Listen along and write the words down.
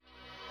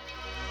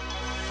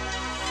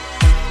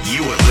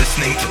You are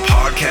listening to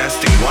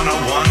Podcasting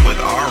 101 with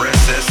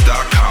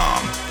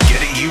RSS.com,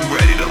 getting you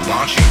ready to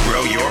launch and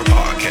grow your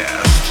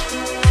podcast.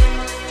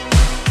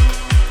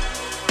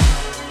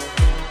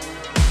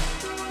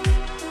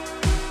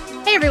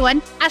 Hey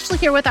everyone, Ashley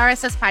here with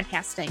RSS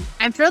Podcasting.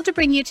 I'm thrilled to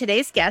bring you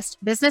today's guest,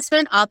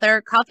 businessman, author,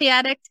 coffee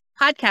addict,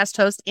 podcast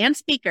host, and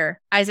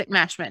speaker, Isaac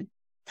Mashman.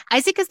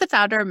 Isaac is the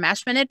founder of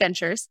Mashman of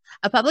Ventures,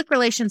 a public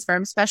relations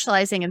firm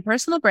specializing in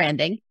personal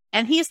branding,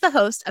 and he is the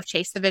host of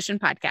Chase the Vision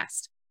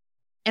podcast.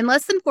 In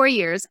less than 4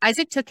 years,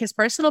 Isaac took his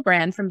personal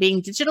brand from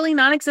being digitally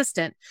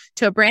non-existent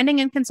to a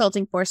branding and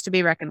consulting force to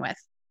be reckoned with.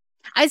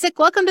 Isaac,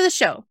 welcome to the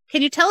show.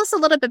 Can you tell us a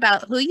little bit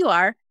about who you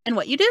are and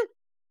what you do?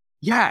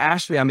 Yeah,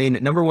 Ashley,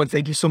 number one,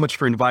 thank you so much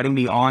for inviting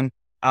me on.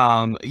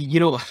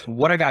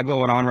 What I got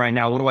going on right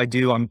now, what do I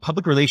do? I'm a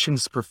public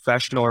relations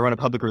professional. I run a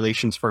public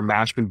relations for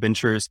Mashman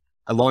Ventures.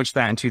 I launched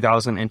that in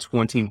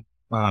 2020.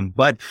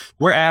 But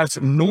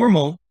whereas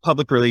normal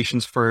public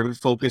relations firms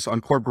focus on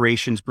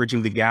corporations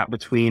bridging the gap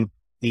between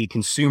the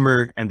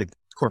consumer and the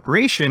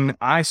corporation,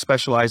 I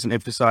specialize and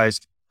emphasize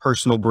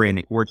personal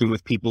branding, working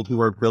with people who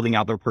are building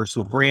out their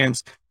personal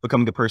brands,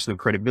 becoming a person of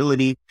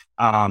credibility.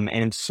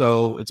 And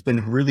so it's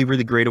been really,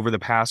 really great over the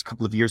past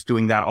couple of years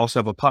doing that. Also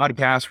have a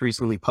podcast,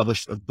 recently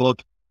published a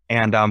book,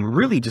 and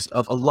really just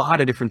a lot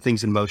of different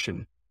things in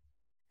motion.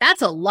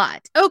 That's a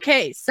lot.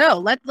 Okay, so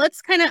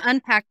let's kind of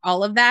unpack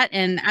all of that.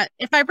 And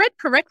if I read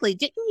correctly,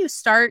 didn't you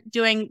start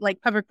doing like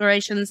public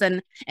relations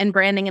and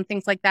branding and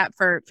things like that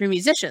for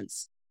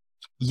musicians?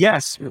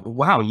 Yes.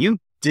 Wow. You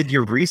did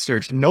your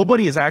research.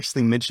 Nobody has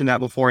actually mentioned that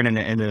before in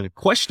a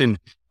question.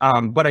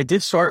 But I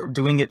did start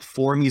doing it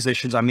for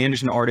musicians. I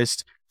managed an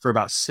artist for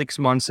about 6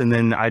 months. And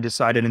then I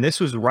decided, and this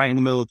was right in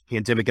the middle of the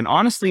pandemic. And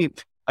honestly,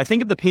 I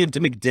think if the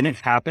pandemic didn't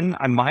happen,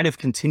 I might have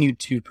continued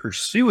to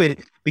pursue it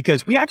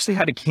because we actually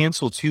had to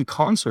cancel 2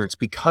 concerts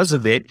because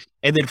of it.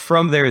 And then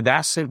from there,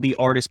 that sent the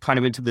artist kind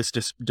of into this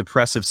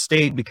depressive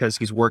state because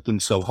he's working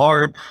so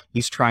hard.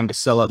 He's trying to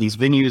sell out these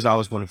venues. I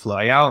was going to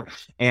fly out.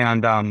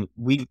 And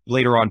we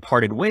later on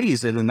parted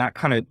ways. And then that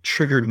kind of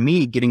triggered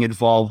me getting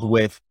involved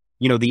with,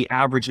 the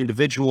average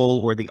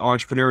individual or the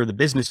entrepreneur or the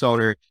business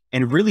owner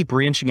and really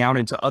branching out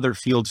into other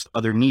fields,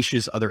 other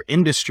niches, other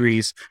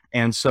industries.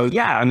 And so,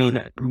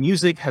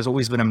 music has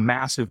always been a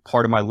massive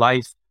part of my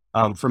life.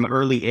 From an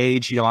early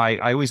age, I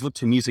always looked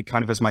to music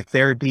kind of as my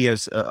therapy,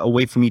 as a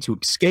way for me to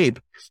escape.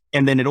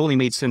 And then it only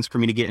made sense for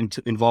me to get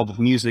involved with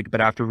music.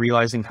 But after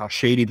realizing how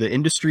shady the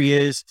industry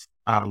is,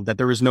 that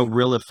there was no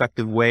real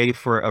effective way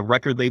for a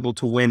record label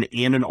to win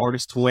and an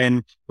artist to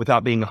win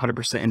without being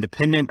 100%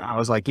 independent, I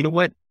was like, you know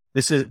what?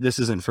 This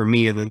isn't for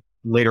me. And then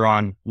later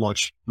on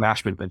launched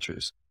Mashman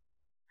Ventures.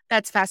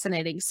 That's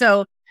fascinating.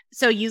 So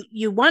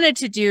you wanted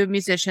to do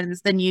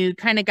musicians, then you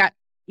kind of got,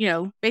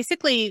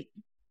 basically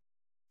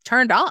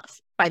turned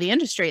off by the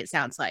industry, it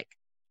sounds like.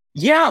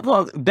 Yeah,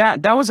 well,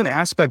 that was an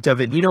aspect of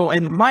it.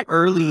 In my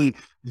early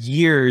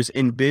years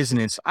in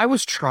business, I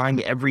was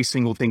trying every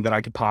single thing that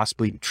I could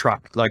possibly try.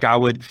 Like I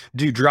would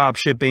do drop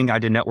shipping. I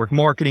did network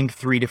marketing,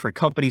 3 different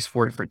companies,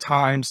 4 different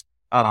times.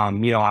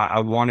 I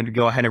wanted to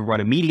go ahead and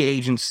run a media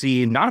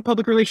agency, not a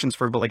public relations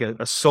firm, but like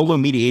a solo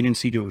media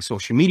agency doing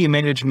social media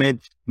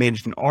management,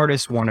 managed an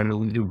artist, wanted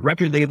to do a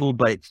record label.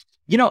 But,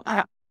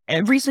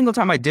 every single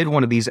time I did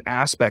one of these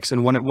aspects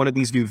and one of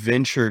these new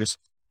ventures,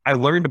 I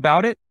learned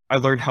about it. I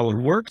learned how it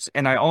worked.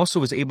 And I also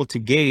was able to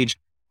gauge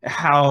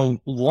how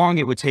long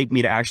it would take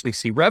me to actually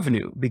see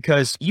revenue,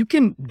 because you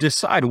can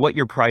decide what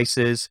your price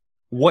is,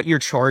 what you're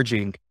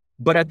charging.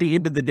 But at the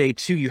end of the day,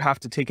 too, you have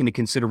to take into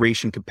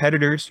consideration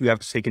competitors. You have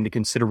to take into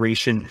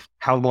consideration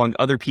how long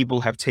other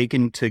people have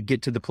taken to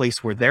get to the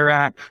place where they're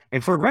at.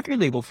 And for a record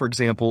label, for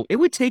example, it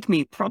would take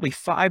me probably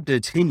 5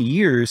 to 10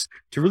 years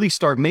to really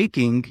start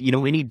making,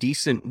 any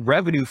decent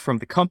revenue from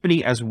the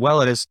company, as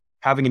well as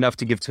having enough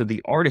to give to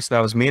the artist that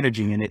I was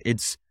managing. And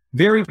it's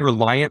very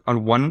reliant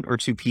on 1 or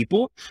 2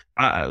 people.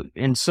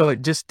 And so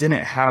it just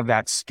didn't have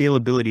that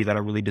scalability that I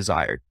really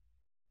desired.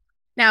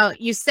 Now,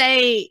 you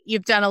say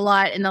you've done a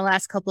lot in the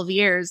last couple of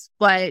years,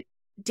 but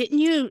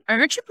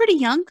aren't you pretty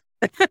young?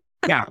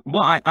 Yeah,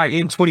 well, I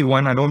am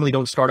 21. I normally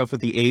don't start off with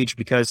the age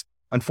because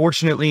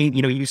unfortunately,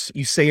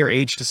 you say your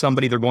age to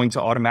somebody, they're going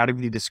to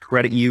automatically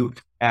discredit you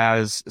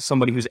as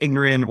somebody who's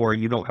ignorant, or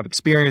you don't have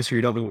experience, or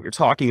you don't know what you're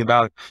talking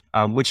about,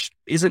 which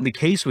isn't the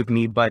case with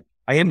me. But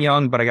I am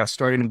young, but I got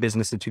started in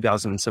business in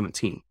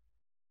 2017.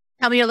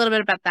 Tell me a little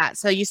bit about that.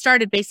 So you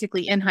started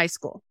basically in high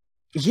school.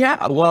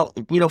 Yeah, well,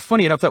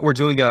 funny enough that we're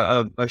doing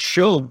a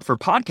show for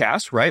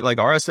podcasts, right? Like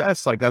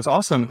RSS, like that's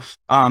awesome.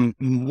 One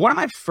of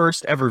my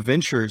first ever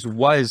ventures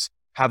was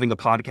having a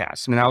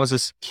podcast. And I was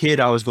this kid,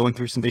 I was going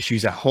through some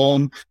issues at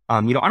home. I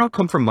don't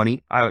come from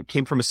money. I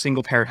came from a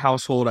single parent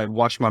household. I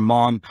watched my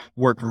mom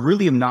work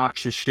really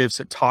obnoxious shifts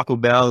at Taco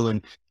Bell.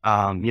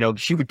 And,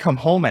 she would come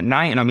home at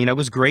night. And it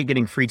was great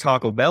getting free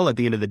Taco Bell at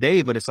the end of the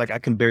day, but it's like, I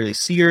can barely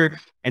see her.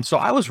 And so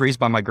I was raised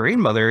by my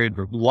grandmother a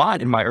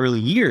lot in my early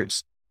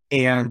years.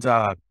 And,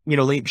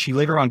 she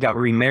later on got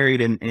remarried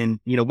and,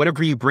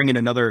 whenever you bring in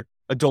another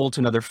adult,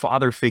 another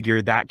father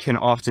figure, that can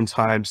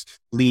oftentimes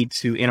lead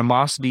to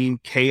animosity,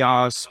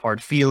 chaos,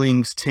 hard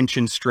feelings,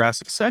 tension,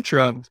 stress,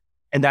 etc.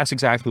 And that's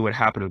exactly what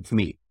happened with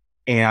me.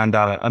 And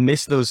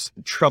amidst those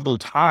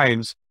troubled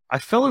times, I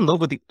fell in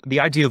love with the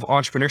idea of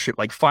entrepreneurship,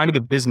 like finding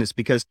a business,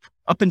 because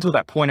up until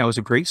that point, I was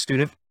a great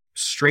student,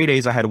 straight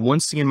A's. I had one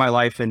C in my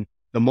life. And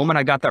the moment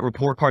I got that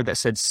report card that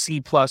said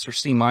C plus or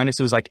C minus,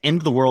 it was like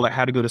end of the world. I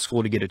had to go to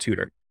school to get a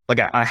tutor. Like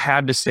I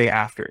had to stay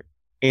after.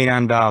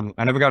 And I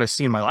never got a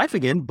C in my life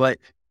again. But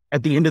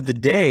at the end of the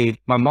day,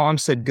 my mom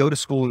said, go to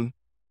school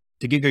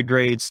to get good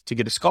grades, to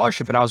get a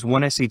scholarship. And I was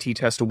one SAT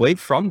test away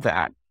from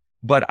that.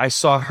 But I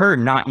saw her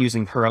not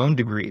using her own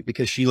degree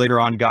because she later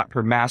on got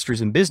her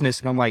master's in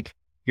business. And I'm like,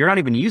 you're not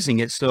even using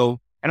it. So,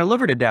 and I love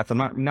her to death.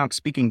 I'm not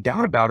speaking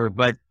down about her,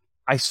 but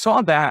I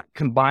saw that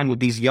combined with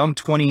these young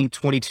 20,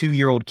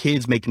 22-year-old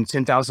kids making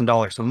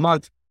 $10,000 a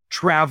month,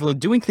 traveling,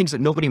 doing things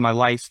that nobody in my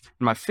life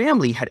and my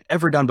family had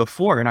ever done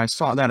before. And I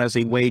saw that as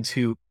a way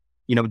to,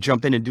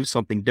 jump in and do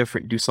something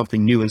different, do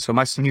something new. And so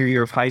my senior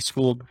year of high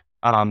school,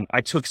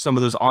 I took some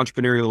of those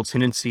entrepreneurial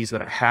tendencies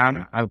that I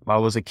had. I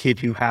was a kid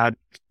who had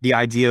the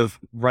idea of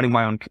running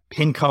my own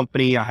pin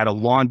company. I had a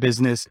lawn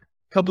business,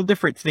 a couple of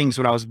different things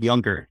when I was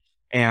younger.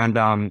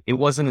 And it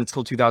wasn't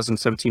until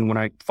 2017 when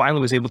I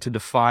finally was able to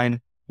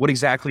define what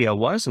exactly I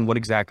was and what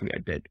exactly I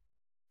did.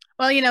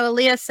 Well,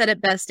 Aaliyah said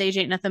it best, age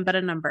ain't nothing but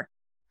a number.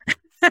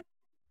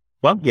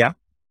 Well, yeah.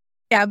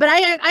 Yeah, but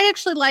I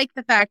actually like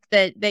the fact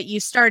that you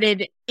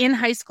started in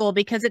high school,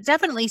 because it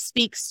definitely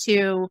speaks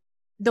to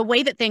the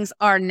way that things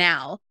are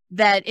now,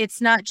 that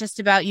it's not just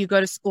about you go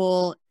to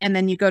school and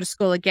then you go to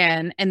school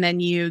again and then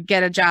you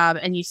get a job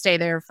and you stay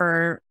there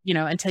for,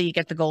 until you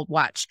get the gold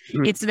watch.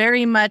 Mm-hmm. It's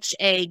very much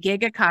a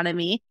gig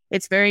economy.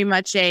 It's very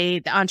much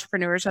the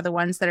entrepreneurs are the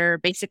ones that are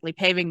basically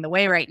paving the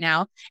way right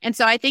now. And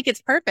so I think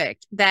it's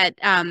perfect that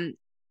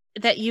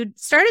you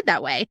started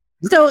that way.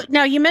 So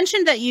now you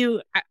mentioned that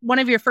one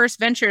of your first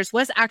ventures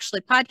was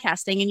actually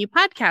podcasting, and you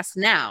podcast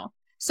now.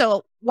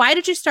 So why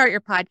did you start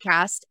your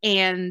podcast,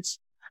 and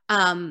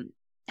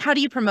how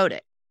do you promote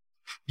it?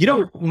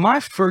 My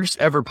first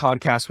ever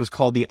podcast was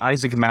called The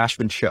Isaac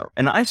Mashman Show,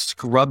 and I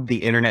scrubbed the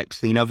internet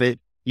clean of it.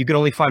 You can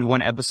only find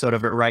one episode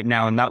of it right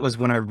now, and that was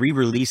when I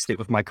re-released it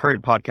with my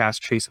current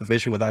podcast, Chase the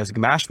Vision with Isaac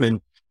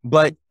Mashman.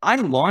 But I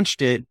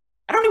launched it.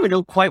 I don't even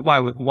know quite why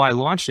I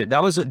launched it.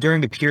 That was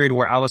during the period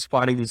where I was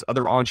finding these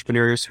other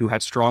entrepreneurs who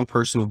had strong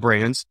personal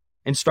brands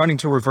and starting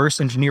to reverse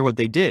engineer what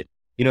they did.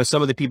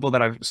 Some of the people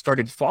that I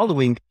started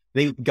following,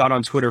 they got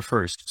on Twitter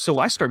first. So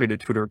I started a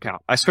Twitter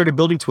account. I started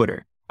building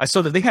Twitter. I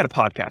saw that they had a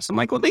podcast. I'm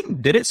like, well, they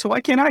did it, so why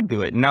can't I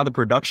do it? And now the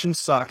production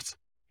sucked.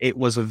 It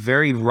was a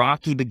very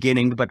rocky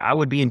beginning, but I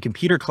would be in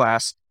computer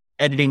class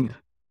editing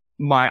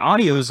my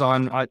audios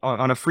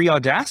on a free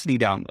Audacity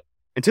download.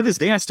 And to this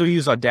day, I still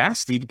use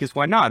Audacity because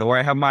why not? Or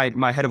I have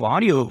my head of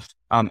audio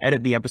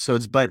edit the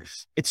episodes. But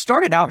it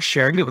started out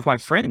sharing it with my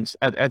friends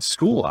at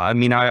school. I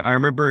mean, I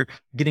remember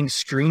getting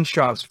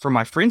screenshots from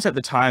my friends at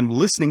the time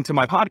listening to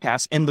my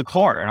podcast in the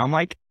car. And I'm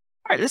like,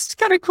 all right, this is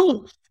kind of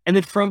cool. And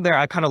then from there,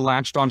 I kind of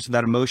latched onto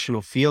that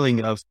emotional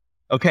feeling of,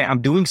 okay, I'm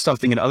doing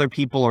something and other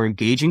people are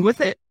engaging with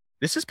it.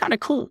 This is kind of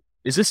cool.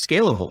 Is this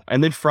scalable?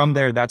 And then from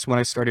there, that's when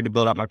I started to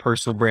build out my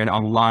personal brand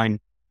online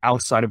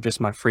outside of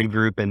just my friend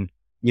group, and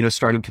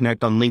starting to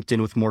connect on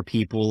LinkedIn with more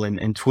people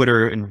and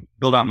Twitter, and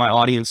build out my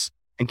audience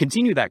and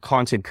continue that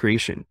content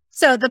creation.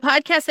 So the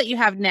podcast that you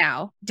have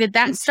now, did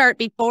that start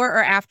before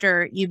or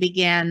after you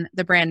began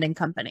the branding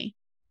company?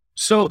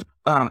 So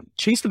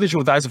Chase the Vision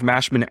with Isaac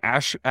Mashman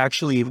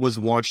actually was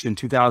launched in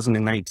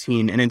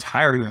 2019, an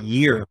entire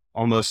year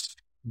almost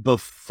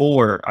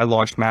before I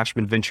launched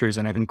Mashman Ventures,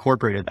 and I've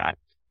incorporated that.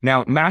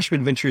 Now,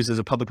 Mashman Ventures is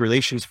a public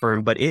relations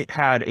firm, but it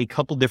had a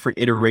couple different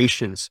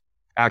iterations.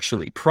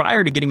 Actually,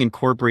 prior to getting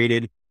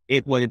incorporated,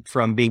 it went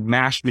from being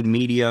Mashman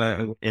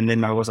Media, and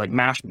then I was like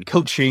Mashman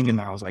Coaching,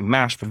 and I was like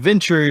Mashman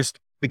Ventures,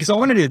 because I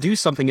wanted to do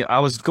something. I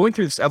was going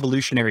through this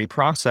evolutionary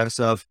process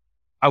of,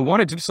 I want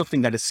to do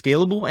something that is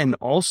scalable and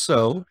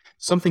also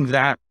something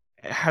that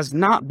has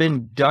not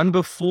been done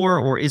before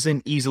or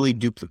isn't easily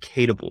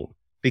duplicatable.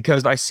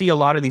 Because I see a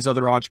lot of these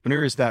other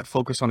entrepreneurs that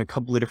focus on a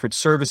couple of different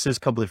services, a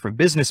couple of different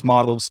business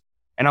models.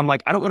 And I'm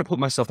like, I don't want to put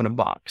myself in a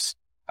box.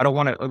 I don't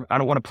want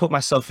to put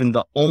myself in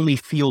the only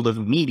field of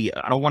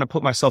media. I don't want to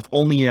put myself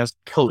only as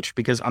a coach,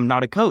 because I'm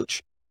not a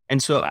coach.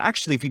 And so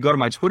actually, if you go to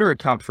my Twitter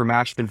account for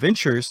Mashman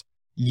Ventures,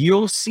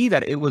 you'll see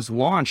that it was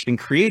launched and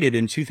created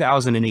in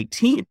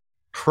 2018,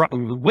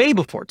 way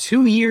before,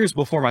 2 years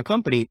before my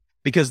company,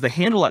 because the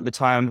handle at the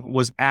time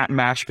was at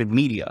Mashman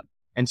Media.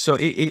 And so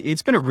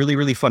it's been a really,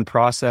 really fun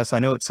process. I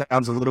know it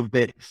sounds a little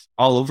bit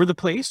all over the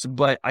place,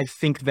 but I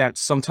think that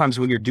sometimes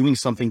when you're doing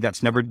something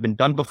that's never been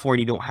done before and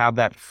you don't have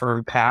that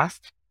firm path,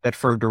 that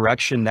firm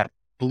direction, that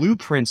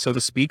blueprint, so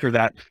to speak, or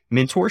that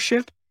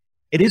mentorship,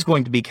 it is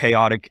going to be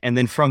chaotic. And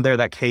then from there,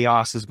 that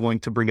chaos is going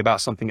to bring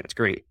about something that's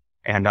great.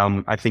 And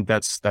I think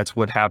that's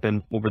what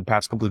happened over the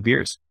past couple of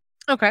years.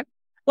 Okay.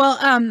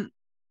 Well,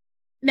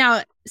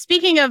 now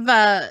speaking of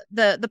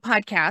the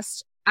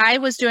podcast, I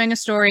was doing a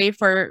story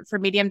for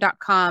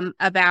medium.com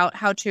about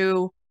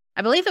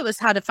I believe it was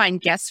how to find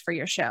guests for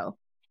your show.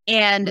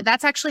 And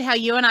that's actually how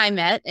you and I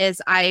met.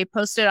 Is I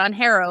posted on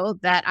HARO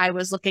that I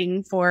was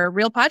looking for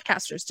real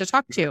podcasters to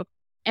talk to.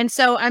 And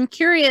so I'm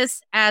curious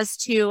as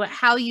to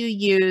how you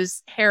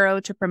use HARO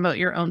to promote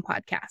your own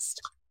podcast.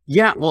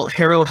 Yeah, well,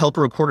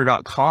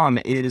 HAROHelpAreporter.com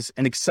is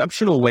an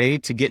exceptional way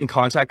to get in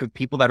contact with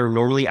people that are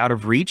normally out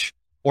of reach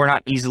or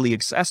not easily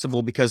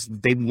accessible because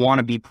they want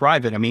to be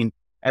private. I mean,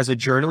 as a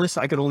journalist,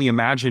 I could only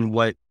imagine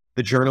what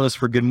the journalists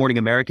for Good Morning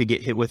America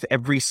get hit with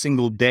every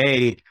single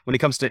day when it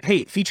comes to,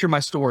 hey, feature my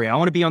story. I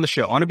want to be on the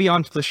show. I want to be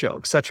on the show,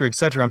 et cetera, et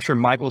cetera. I'm sure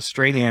Michael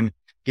Strahan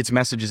gets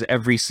messages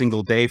every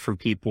single day from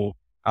people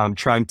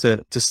trying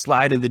to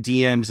slide in the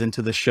DMs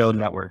into the show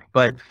network.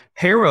 But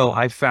HARO,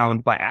 I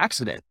found by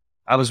accident.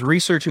 I was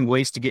researching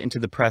ways to get into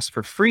the press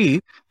for free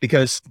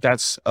because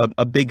that's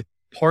a big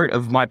part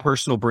of my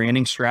personal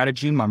branding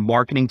strategy. My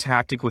marketing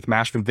tactic with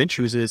Mashman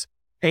Ventures is,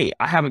 hey,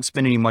 I haven't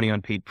spent any money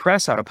on paid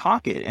press out of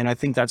pocket. And I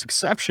think that's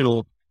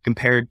exceptional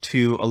compared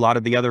to a lot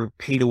of the other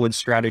pay to win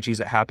strategies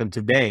that happen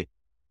today.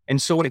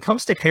 And so when it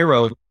comes to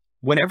HARO,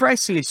 whenever I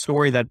see a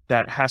story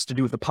that has to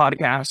do with a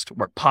podcast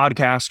or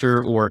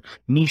podcaster or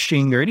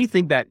niching or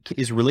anything that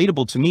is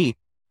relatable to me,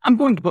 I'm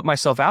going to put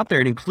myself out there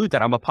and include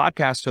that I'm a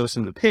podcast host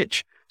in the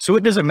pitch. So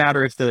it doesn't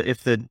matter if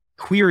the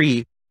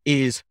query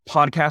is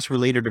podcast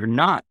related or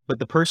not, but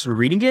the person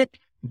reading it,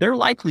 they're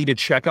likely to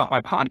check out my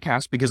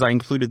podcast because I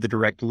included the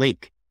direct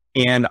link.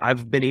 And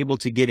I've been able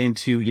to get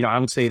into, I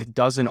would say a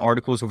dozen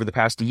articles over the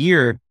past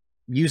year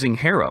using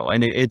HARO.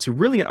 And it's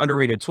really an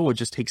underrated tool. It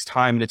just takes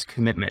time and it's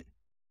commitment.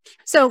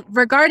 So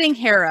regarding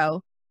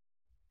HARO,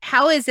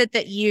 how is it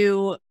that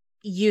you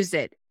use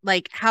it?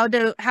 Like, how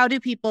do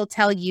people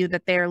tell you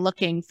that they're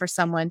looking for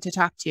someone to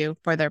talk to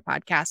for their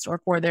podcast or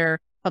for their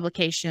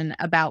publication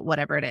about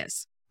whatever it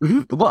is?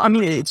 Mm-hmm. Well, I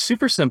mean, it's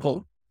super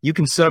simple. You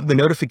can set up the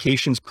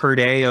notifications per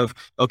day of,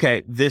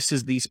 okay, this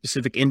is the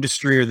specific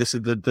industry or this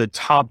is the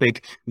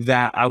topic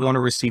that I want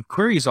to receive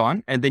queries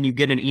on. And then you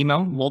get an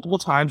email multiple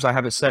times. I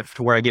have it set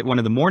to where I get one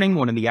in the morning,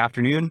 one in the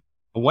afternoon,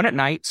 one at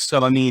night.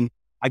 So, I mean,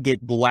 I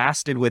get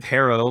blasted with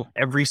HARO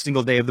every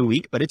single day of the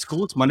week, but it's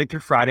cool. It's Monday through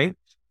Friday.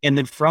 And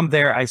then from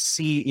there, I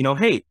see,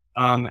 hey,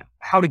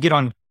 how to get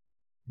on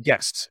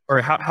guests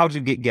or how to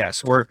get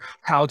guests or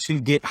how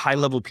to get high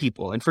level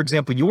people. And for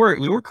example,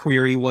 your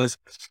query was,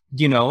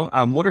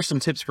 what are some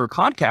tips for a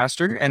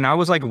podcaster? And I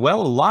was like,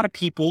 well, a lot of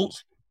people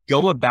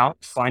go about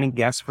finding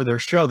guests for their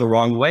show the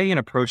wrong way and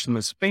approach them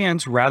as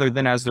fans rather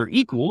than as their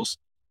equals.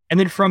 And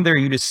then from there,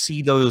 you just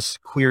see those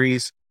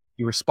queries,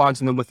 you respond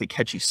to them with a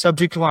catchy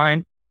subject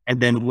line.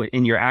 And then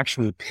in your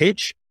actual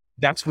pitch,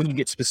 that's when you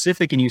get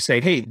specific and you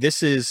say, hey,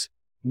 this is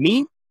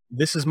me.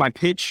 This is my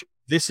pitch.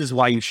 This is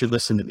why you should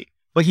listen to me.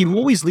 But you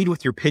always lead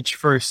with your pitch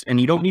first,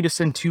 and you don't need to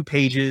send 2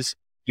 pages.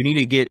 You need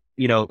to get,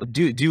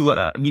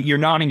 you're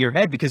nodding your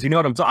head because you know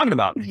what I'm talking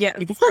about. Yeah.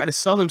 People try to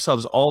sell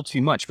themselves all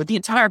too much. But the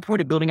entire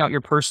point of building out your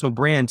personal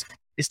brand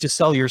is to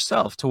sell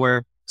yourself, to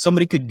where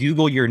somebody could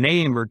Google your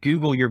name or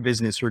Google your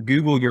business or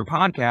Google your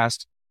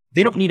podcast.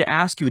 They don't need to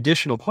ask you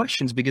additional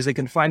questions because they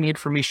can find the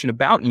information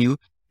about you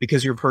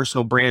because your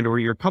personal brand or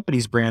your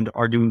company's brand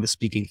are doing the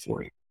speaking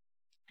for you.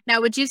 Now,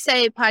 would you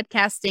say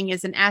podcasting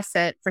is an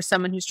asset for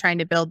someone who's trying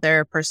to build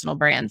their personal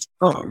brand?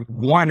 Oh,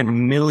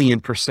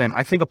 1,000,000%.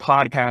 I think a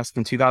podcast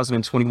in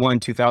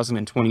 2021,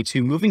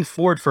 2022, moving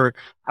forward for,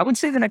 I would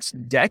say the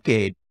next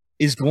decade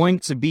is going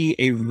to be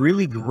a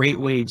really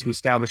great way to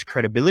establish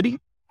credibility.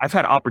 I've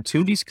had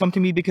opportunities come to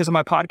me because of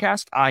my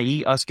podcast,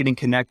 i.e. us getting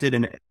connected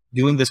and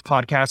doing this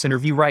podcast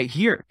interview right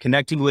here,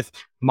 connecting with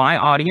my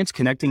audience,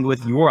 connecting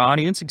with your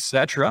audience,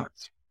 etc.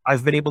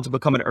 I've been able to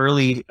become an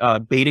early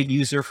beta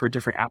user for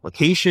different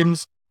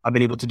applications. I've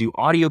been able to do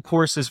audio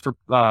courses for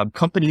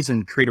companies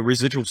and create a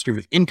residual stream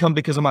of income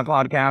because of my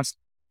podcast.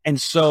 And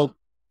so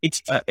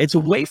it's a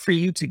way for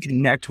you to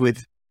connect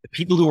with the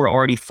people who are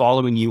already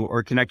following you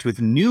or connect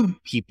with new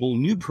people,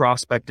 new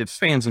prospective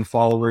fans and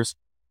followers,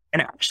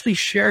 and actually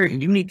share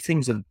unique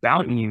things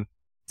about you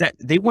that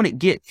they wouldn't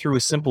get through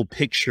a simple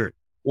picture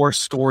or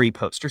story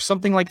post or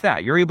something like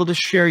that. You're able to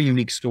share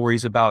unique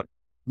stories about,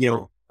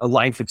 a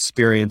life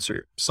experience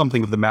or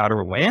something of the matter,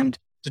 and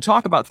to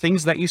talk about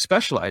things that you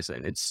specialize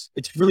in. It's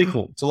really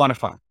cool. It's a lot of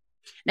fun.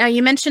 Now,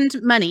 you mentioned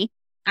money.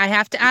 I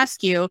have to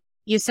ask you,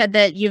 you said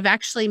that you've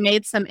actually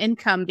made some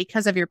income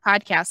because of your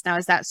podcast. Now,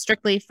 is that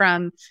strictly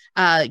from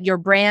your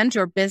brand,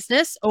 your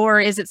business,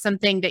 or is it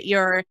something that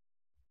you're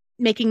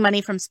making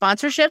money from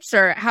sponsorships,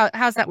 or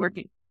how's that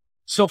working?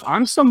 So if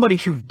I'm somebody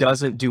who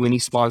doesn't do any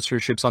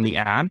sponsorships on the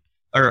ad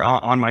or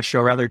on my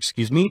show, rather,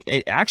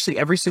 actually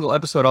every single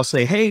episode, I'll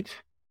say, hey,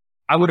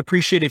 I would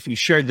appreciate if you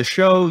shared the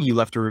show, you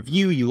left a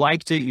review, you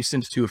liked it, you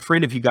sent it to a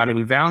friend if you got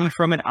any value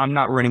from it. I'm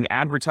not running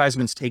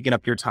advertisements taking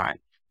up your time.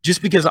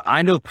 Just because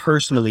I know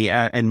personally,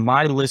 and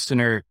my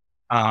listener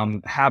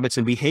habits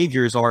and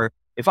behaviors are,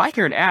 if I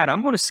hear an ad,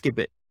 I'm going to skip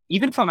it.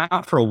 Even if I'm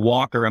out for a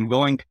walk or I'm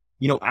going,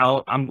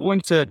 out, I'm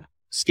going to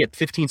skip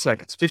 15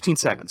 seconds, 15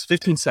 seconds,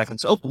 15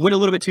 seconds. Oh, went a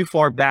little bit too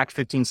far back,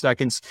 15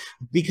 seconds,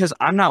 because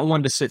I'm not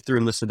one to sit through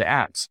and listen to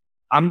ads.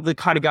 I'm the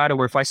kind of guy to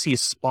where if I see a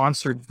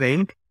sponsored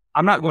thing,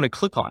 I'm not going to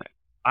click on it.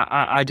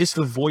 I just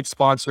avoid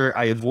sponsor.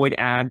 I avoid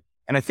ad.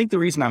 And I think the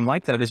reason I'm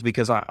like that is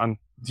because I'm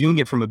doing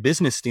it from a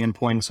business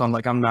standpoint. So I'm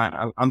like,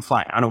 I'm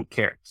fine. I don't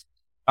care.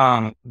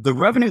 The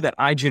revenue that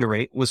I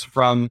generate was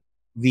from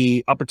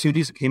the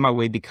opportunities that came my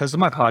way because of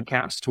my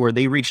podcast, where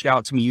they reached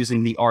out to me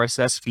using the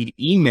RSS feed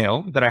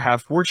email that I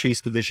have for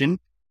Chase Division,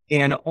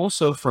 and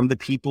also from the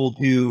people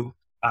who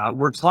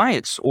were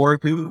clients or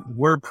who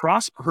were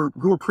who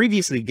were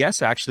previously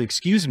guests, actually,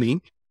 excuse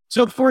me.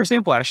 So for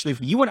example, Ashley,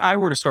 if you and I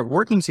were to start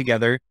working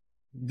together,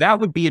 that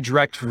would be a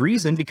direct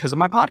reason because of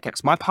my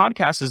podcast. My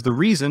podcast is the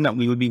reason that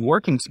we would be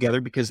working together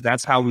because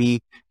that's how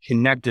we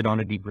connected on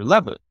a deeper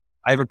level.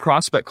 I have a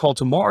prospect call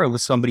tomorrow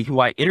with somebody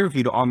who I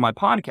interviewed on my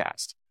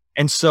podcast.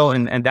 And so,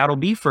 and that'll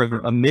be for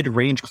a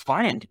mid-range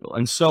client deal.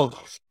 And so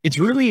it's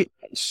really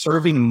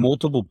serving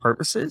multiple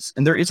purposes.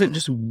 And there isn't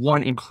just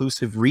one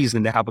inclusive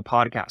reason to have a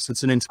podcast.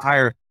 It's an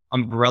entire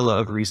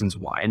umbrella of reasons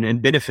why,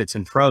 and benefits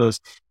and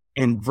pros,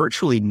 and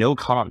virtually no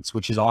cons,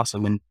 which is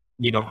awesome. And,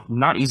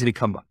 not easy to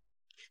come by.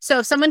 So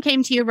if someone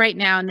came to you right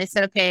now and they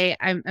said, okay,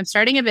 I'm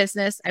starting a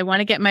business, I want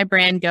to get my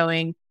brand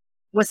going,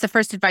 what's the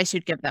first advice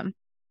you'd give them?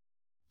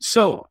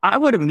 So I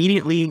would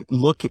immediately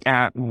look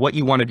at what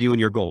you want to do and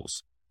your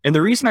goals. And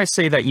the reason I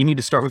say that you need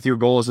to start with your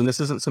goals, and this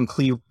isn't some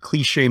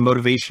cliche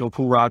motivational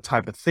hoorah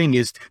type of thing,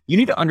 is you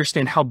need to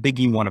understand how big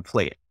you want to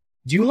play it.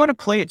 Do you want to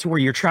play it to where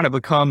you're trying to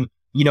become,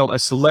 a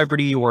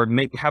celebrity, or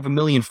have 1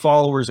 million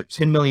followers or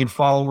 10 million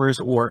followers,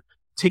 or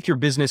take your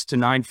business to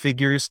 9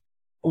 figures?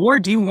 Or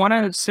do you want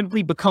to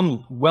simply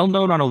become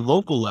well-known on a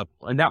local level?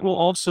 And that will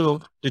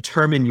also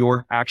determine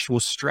your actual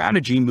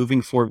strategy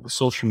moving forward with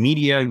social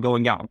media and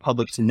going out in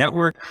public to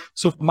network.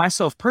 So for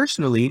myself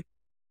personally,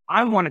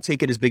 I want to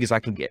take it as big as I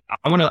can get.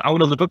 I want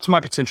to live up to my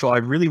potential. I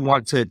really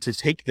want to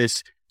take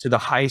this to the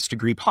highest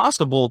degree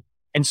possible.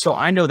 And so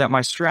I know that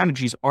my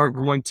strategies aren't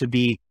going to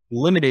be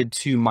limited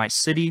to my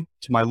city,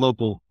 to my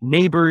local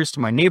neighbors, to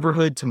my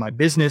neighborhood, to my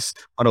business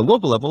on a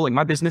local level. Like,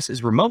 my business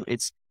is remote.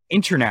 It's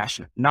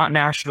international, not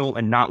national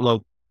and not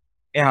local.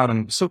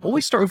 So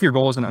always start with your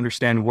goals and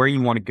understand where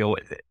you want to go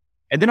with it.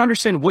 And then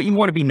understand what you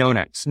want to be known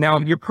as. Now,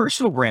 your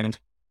personal brand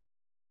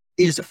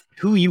is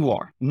who you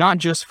are, not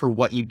just for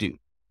what you do.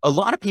 A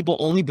lot of people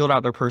only build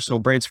out their personal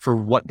brands for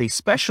what they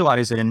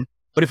specialize in.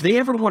 But if they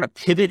ever want to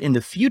pivot in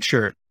the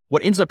future,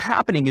 what ends up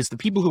happening is the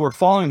people who are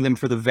following them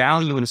for the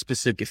value in a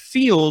specific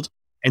field,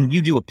 and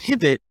you do a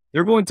pivot,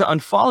 they're going to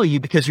unfollow you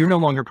because you're no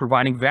longer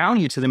providing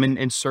value to them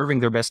and serving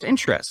their best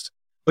interest.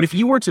 But if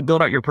you were to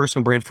build out your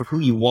personal brand for who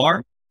you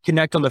are,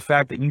 connect on the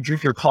fact that you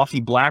drink your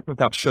coffee black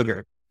without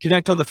sugar,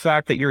 connect on the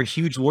fact that you're a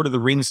huge Lord of the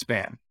Rings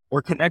fan,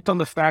 or connect on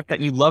the fact that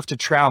you love to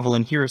travel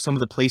and here are some of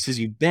the places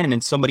you've been,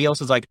 and somebody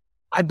else is like,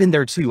 I've been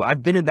there too.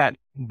 I've been in that,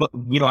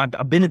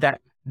 I've been in that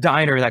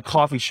diner, that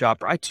coffee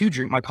shop, or I too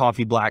drink my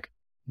coffee black.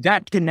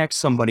 That connects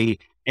somebody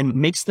and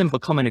makes them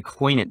become an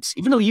acquaintance.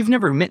 Even though you've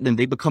never met them,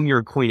 they become your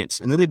acquaintance,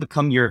 and then they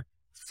become your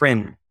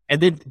friend.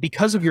 And then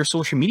because of your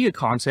social media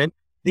content,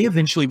 they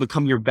eventually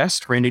become your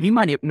best friend, and you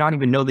might not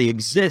even know they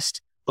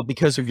exist, but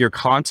because of your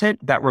content,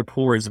 that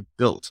rapport is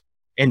built.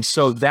 And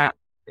so that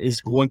is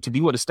going to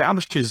be what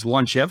establishes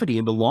longevity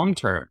in the long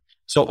term.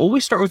 So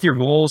always start with your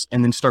goals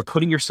and then start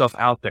putting yourself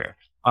out there.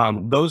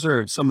 Those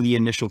are some of the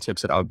initial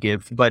tips that I'll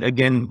give. But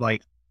again,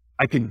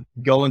 I could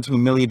go into a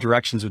million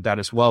directions with that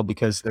as well,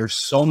 because there's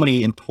so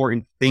many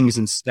important things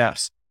and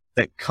steps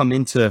that come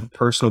into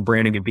personal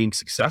branding and being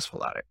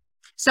successful at it.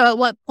 So at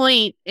what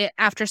point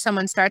after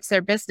someone starts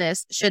their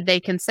business, should they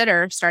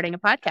consider starting a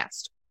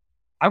podcast?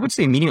 I would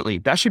say immediately.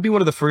 That should be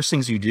one of the first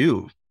things you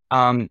do.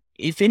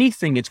 If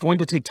anything, it's going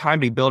to take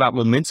time to build out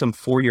momentum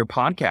for your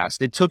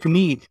podcast. It took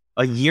me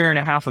 1.5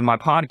 years of my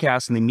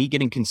podcast, and then me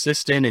getting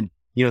consistent and,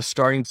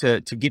 starting to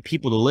get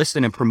people to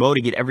listen and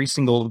promoting it every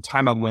single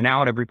time I went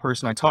out, every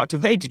person I talked to.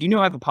 Hey, did you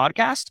know I have a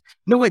podcast?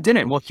 No, I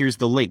didn't. Well, here's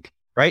the link,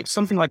 right?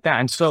 Something like that.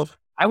 And so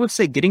I would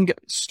say getting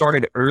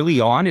started early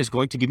on is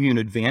going to give you an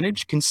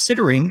advantage,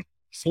 considering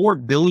 4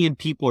 billion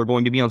people are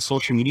going to be on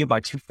social media by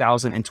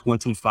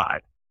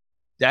 2025.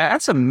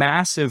 That's a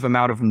massive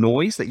amount of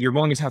noise that you're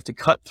going to have to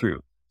cut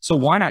through. So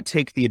why not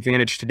take the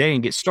advantage today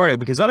and get started?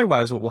 Because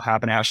otherwise what will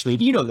happen, Ashley,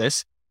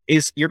 this,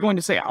 is you're going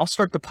to say, I'll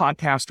start the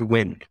podcast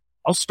when.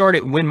 I'll start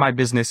it when my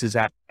business is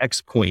at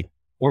X point,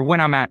 or when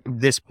I'm at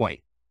this point.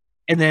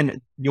 And then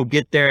you'll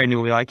get there and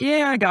you'll be like,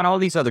 yeah, I got all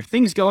these other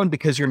things going,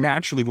 because you're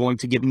naturally going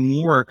to get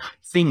more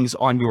things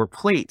on your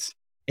plate,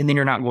 and then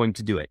you're not going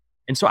to do it.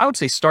 And so I would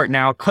say start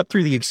now, cut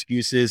through the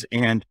excuses,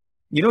 and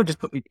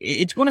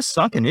it's going to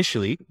suck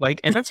initially,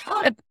 and that's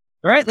fine,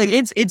 right?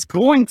 It's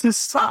going to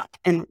suck.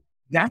 And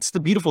that's the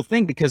beautiful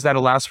thing, because that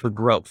allows for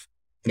growth.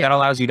 Yeah. That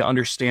allows you to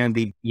understand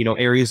the,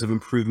 areas of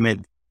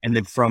improvement. And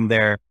then from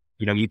there,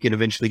 you can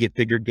eventually get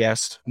bigger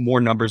guests,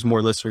 more numbers,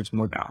 more listeners,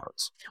 more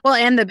downloads. Well,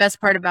 and the best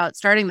part about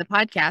starting the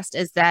podcast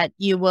is that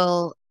you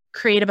will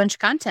create a bunch of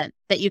content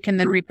that you can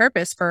then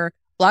repurpose for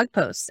blog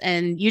posts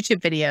and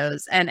YouTube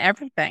videos and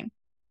everything.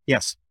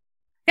 Yes.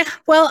 Yeah.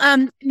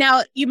 Well,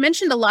 now you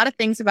mentioned a lot of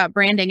things about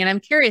branding, and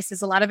I'm curious,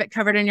 is a lot of it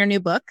covered in your new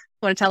book?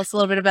 Want to tell us a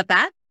little bit about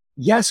that?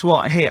 Yes.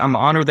 Well, hey, I'm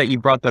honored that you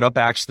brought that up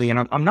actually.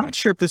 And I'm not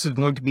sure if this is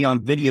going to be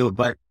on video,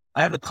 but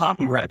I have a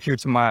copy right here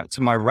to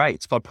my right.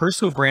 It's called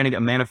Personal Branding,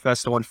 a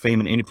Manifesto on Fame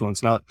and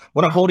Influence. Now,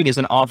 what I'm holding is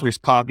an author's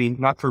copy,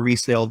 not for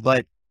resale,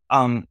 but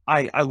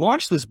I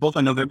launched this book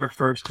on November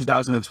 1st,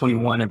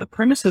 2021. And the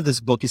premise of this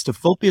book is to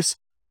focus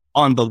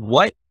on the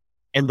what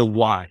and the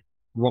why,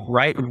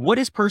 right? What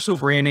is personal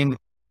branding?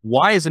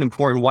 Why is it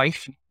important? Why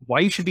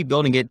you should be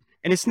building it?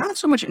 And it's not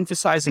so much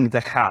emphasizing the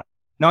how.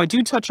 Now, I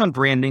do touch on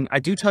branding. I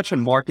do touch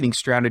on marketing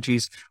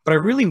strategies, but I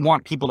really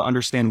want people to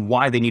understand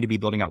why they need to be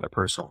building out their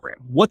personal brand,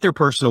 what their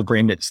personal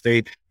brand is.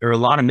 There are a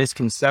lot of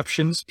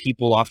misconceptions.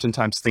 People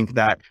oftentimes think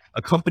that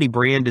a company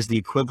brand is the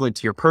equivalent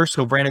to your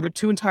personal brand, and they're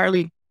two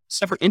entirely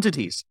separate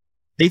entities.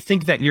 They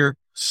think that you're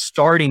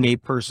starting a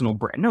personal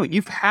brand. No,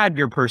 you've had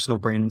your personal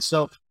brand. And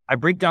so I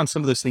break down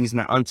some of those things in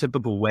an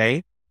untypical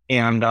way.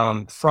 And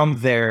from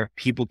there,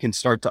 people can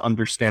start to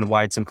understand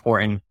why it's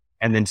important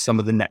and then some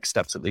of the next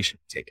steps that they should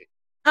be taking.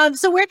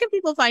 So where can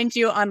people find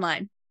you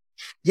online?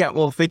 Yeah,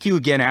 well, thank you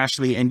again,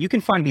 Ashley. And you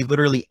can find me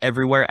literally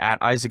everywhere at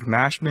Isaac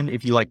Mashman.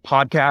 If you like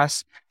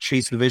podcasts,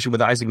 Chase the Vision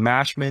with Isaac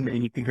Mashman,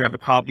 and you can grab a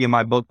copy of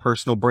my book,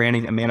 Personal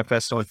Branding, a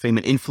Manifesto on Fame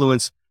and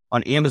Influence,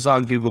 on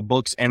Amazon, Google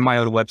Books, and my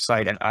own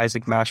website at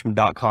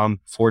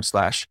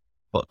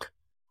isaacmashman.com/book.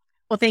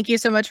 Well, thank you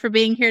so much for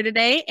being here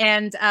today.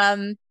 And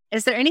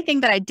is there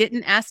anything that I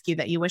didn't ask you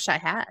that you wish I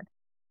had?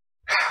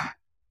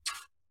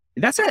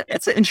 That's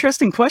an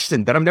interesting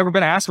question that I've never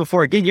been asked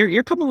before. Again,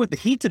 you're coming with the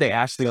heat today,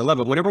 Ashley. I love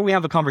it. Whenever we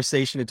have a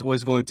conversation, it's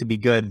always going to be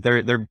good.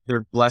 They're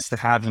blessed to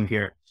have him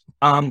here.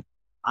 I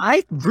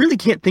really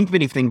can't think of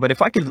anything, but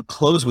if I could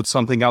close with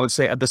something, I would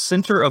say at the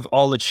center of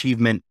all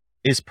achievement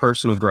is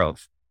personal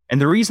growth. And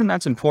the reason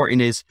that's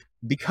important is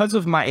because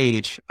of my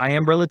age. I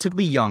am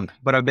relatively young,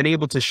 but I've been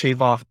able to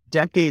shave off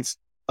decades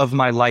of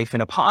my life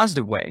in a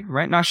positive way,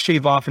 right? Not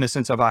shave off in a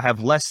sense of I have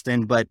less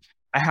than, but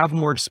I have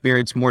more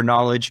experience, more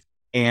knowledge,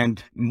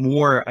 and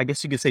more, I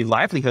guess you could say,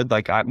 livelihood,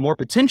 like more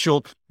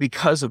potential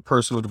because of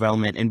personal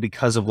development and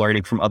because of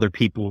learning from other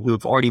people who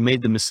have already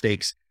made the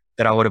mistakes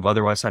that I would have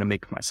otherwise had to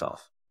make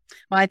myself.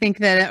 Well, I think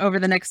that over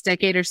the next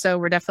decade or so,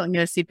 we're definitely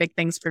going to see big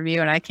things from you,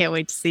 and I can't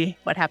wait to see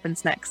what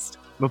happens next.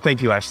 Well,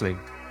 thank you, Ashley.